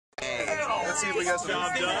see if we got some.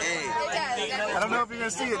 Hey. I don't know if you're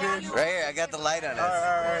gonna see it, dude. Right here, I got the light on us.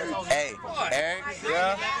 All right. Hey, Eric.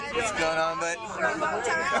 Yeah. What's going on, bud?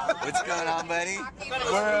 What's going on, buddy?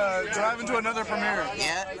 We're driving to another premiere.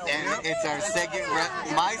 Yeah, and it's our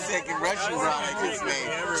my second Russian broad I just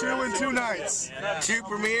made. 2 in 2 nights. 2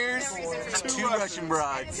 premieres, 2 Russian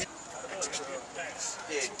broads.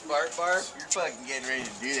 Dude, Bar, you're fucking getting ready to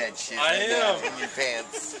do that shit. I am. In your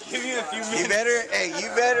pants. Give me a few minutes. You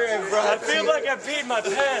better have brought. I feel like I peed my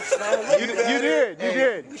pants. You did.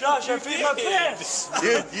 Josh, I peed my pants.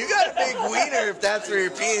 Dude, you got a big wiener if that's where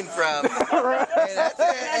you're peeing from.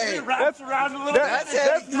 Hey, That's around a little bit. that's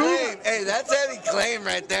heavy claim. Hey, that's heavy claim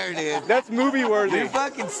right there, dude. That's movie worthy. You're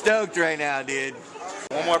fucking stoked right now, dude.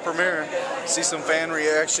 One more premiere. See some fan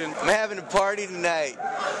reaction. I'm having a party tonight.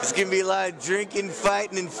 It's gonna be a lot of drinking,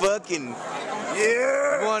 fighting, and fucking.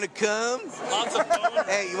 Yeah. You wanna come? Lots of boners.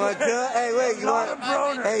 Hey, you wanna come? Hey, wait, you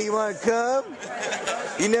wanna come?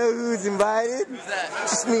 You know who's invited? Who's that?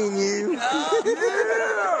 Just me and you.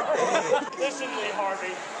 Listen to me,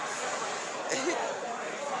 Harvey.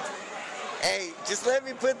 Hey, just let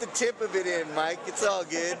me put the tip of it in, Mike. It's all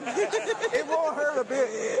good. It won't hurt a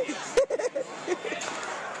bit.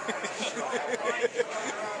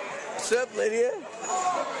 What's up, Lydia?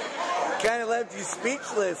 Kind of left you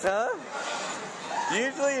speechless, huh?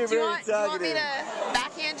 Usually you're very talkative. Do you want me to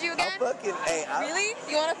backhand you again? Really?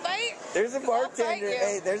 You want to fight? There's a bartender.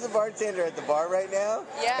 Hey, there's a bartender at the bar right now.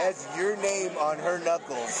 Yeah. Has your name on her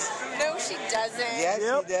knuckles. No, she doesn't. Yes,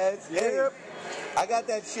 she does. Yep. Hey, I got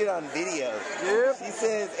that shit on video. Yep. She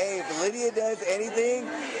says, hey, if Lydia does anything,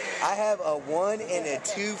 I have a 1 and a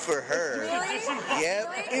 2 for her. Really? Yep.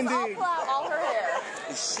 Really? Indeed. I'll pull out all her hair.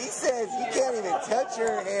 She says you can't even touch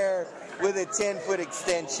her hair with a 10-foot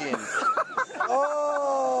extension.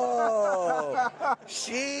 Oh,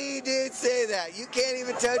 she did say that. You can't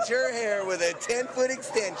even touch her hair with a 10-foot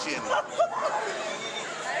extension.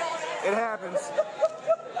 It happens.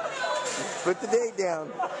 Put the date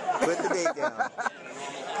down. Put the date down.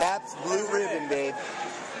 Pabst Blue Ribbon, babe.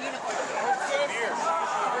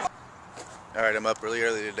 All right, I'm up really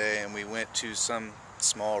early today, and we went to some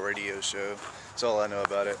small radio show. That's all I know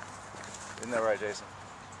about it. Isn't that right, Jason?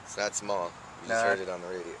 It's not small. You just heard it on the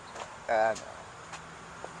radio. No.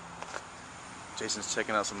 Jason's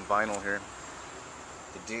checking out some vinyl here.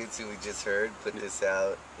 The dudes who we just heard put this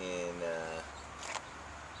out in, I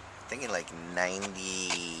think in like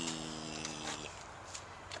 90,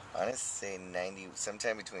 I want to say 90,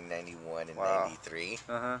 sometime between 91 and 93.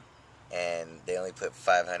 Uh-huh. And they only put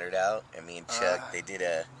 500 out, and me and Chuck, they did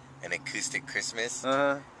an acoustic Christmas.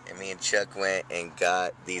 Uh-huh. And me and Chuck went and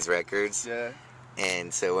got these records. Yeah.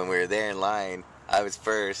 And so when we were there in line, I was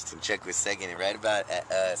first and Chuck was second, and right about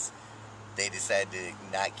at us, they decided to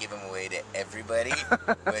not give them away to everybody,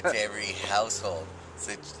 but to every household.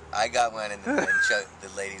 So I got one, and then Chuck, the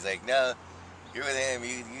lady's like, no, you're with him,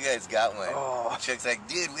 you guys got one. Oh. Chuck's like,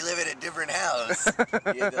 dude, we live in a different house.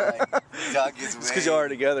 He had to like talk his way. It's because y'all are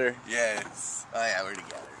together. Yes. Oh yeah, we're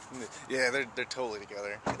together. Yeah, they're totally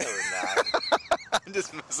together. No, we're not. I'm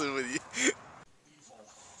just messing with you.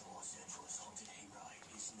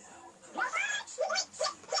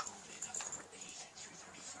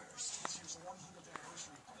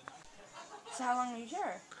 So how long are you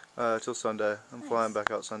here? Till Sunday. I'm flying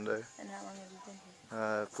back out Sunday. And how long have you been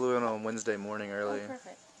here? Flew in on Wednesday morning early. Oh,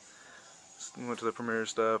 perfect. Went to the premiere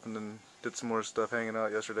stuff and then did some more stuff hanging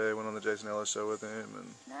out yesterday. Went on the J-ZILLA show with him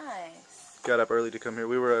and Nice. got up early to come here.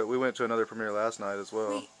 We went to another premiere last night as well.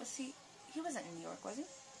 Wait, he wasn't in New York, was he?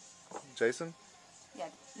 Jason? Yeah.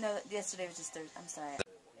 No, yesterday was just Thursday. I'm sorry.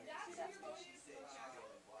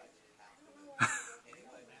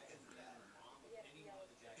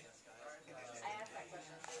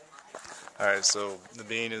 Alright, so the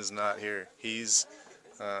Bean is not here. He's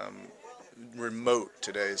remote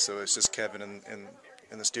today, so it's just Kevin in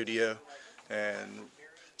the studio. And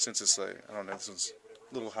since it's like, I don't know, this one's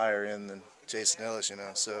a little higher end than Jason Ellis, you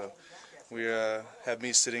know, so we have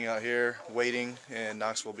me sitting out here waiting, and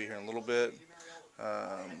Knoxville will be here in a little bit.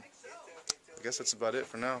 I guess that's about it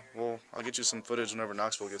for now. Well, I'll get you some footage whenever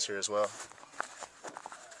Knoxville gets here as well.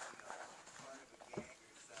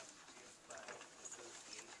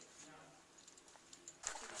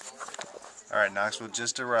 Alright, Knoxville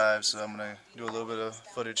just arrived, so I'm going to do a little bit of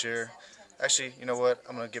footage here. Actually, you know what?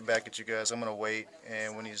 I'm going to get back at you guys. I'm going to wait,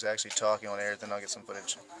 and when he's actually talking on air, then I'll get some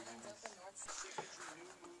footage.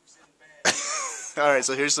 Alright,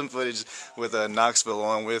 so here's some footage with Knoxville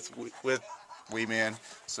on with Weeman.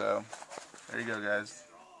 So, there you go, guys.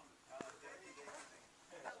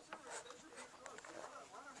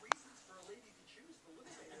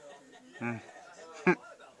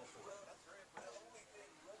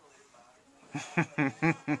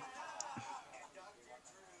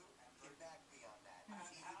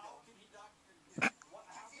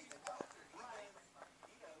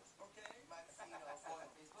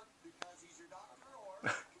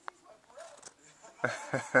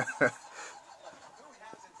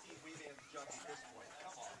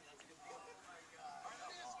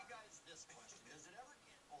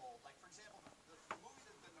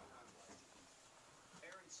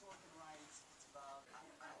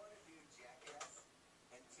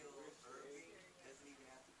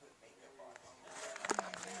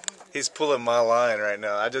 He's pulling my line right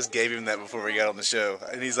now. I just gave him that before we got on the show.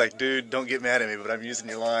 And he's like, dude, don't get mad at me, but I'm using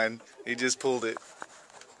your line. He just pulled it.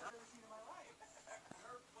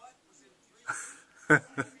 Where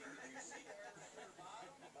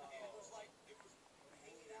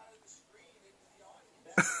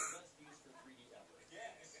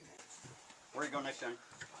are you going next time?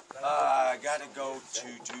 I gotta go to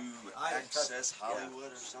do Access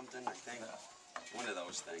Hollywood or something, I think. One of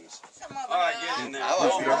those things. Alright, get in there.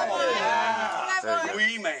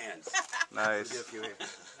 Weeman. Nice.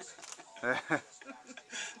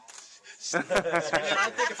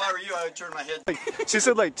 I think if I were you, I would turn my head. She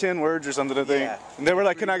said like 10 words or something, I think. Yeah. And they were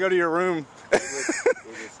like, can I go to your room? It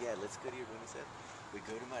was, yeah, let's go to your room. He said, we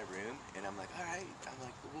go to my room, and I'm like, all right. I'm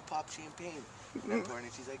like, we'll pop champagne. And I'm pouring,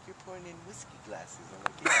 and she's like, you're pouring in whiskey glasses. I'm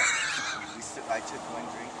like, yeah. I took one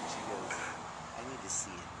drink, and she goes, I need to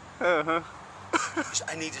see it.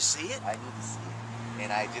 I need to see it? I need to see it.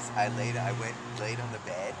 And I went, laid on the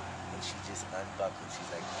bed, and she just unbuckled. She's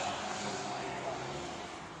like, oh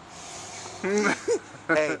my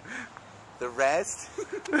God. Hey, the rest,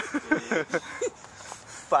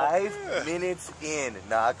 5 minutes in,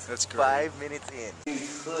 Knox. That's great. 5 minutes in.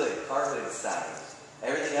 Hood, carpet side.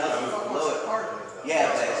 Everything else was below it. Yeah,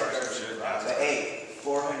 but hey,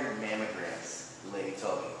 400 mammograms, the lady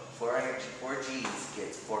told me. 4 G's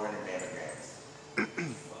gets 400 mammograms.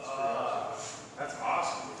 That's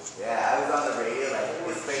awesome. Yeah, I was on the radio, like,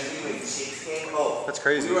 especially when chicks came. Oh, That's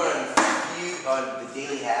crazy. We were on the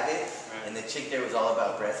Daily Habit, and the chick there was all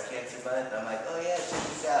about breast cancer month. I'm like, oh yeah, check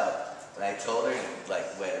this out. And I told her, and like,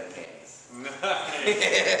 wet her pants. I'm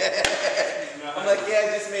like, yeah,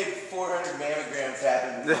 I just made 400 mammograms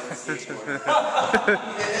happen before the skateboard.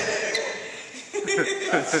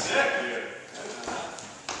 That's sick, dude.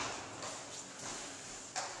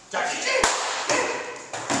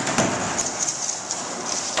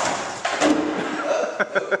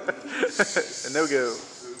 A no-go.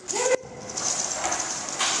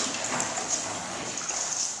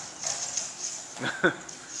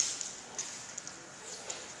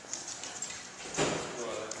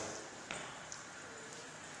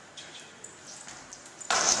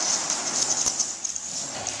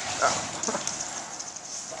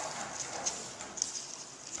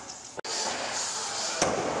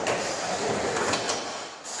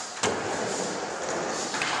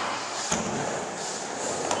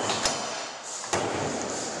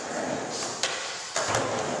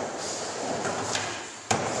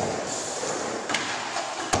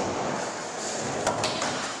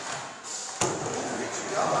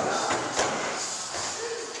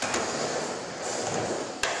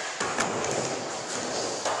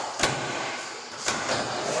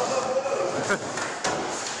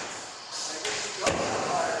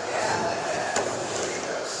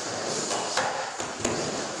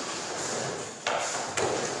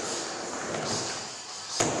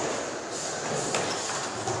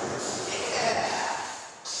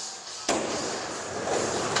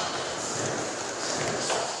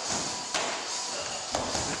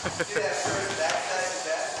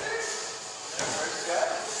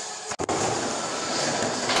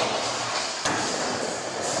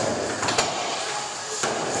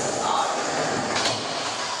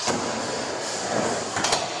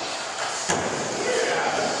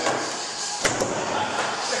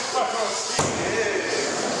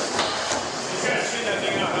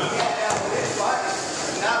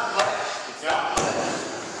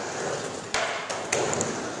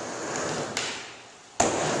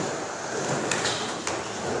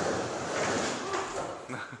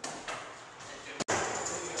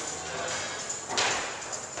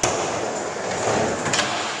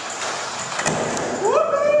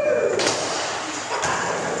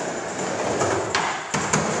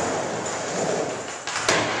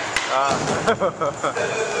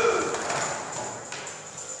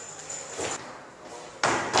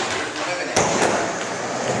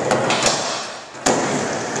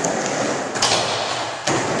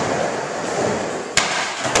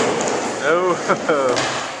 No.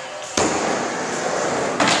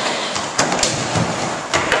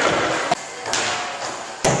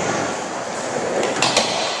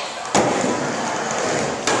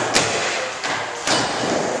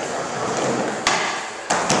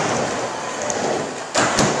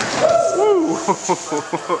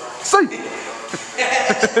 Say!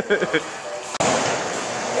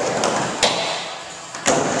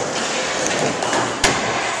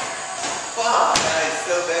 Wow, that is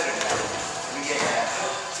so better now. Let me get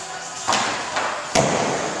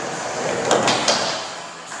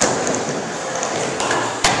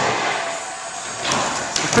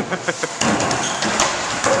that.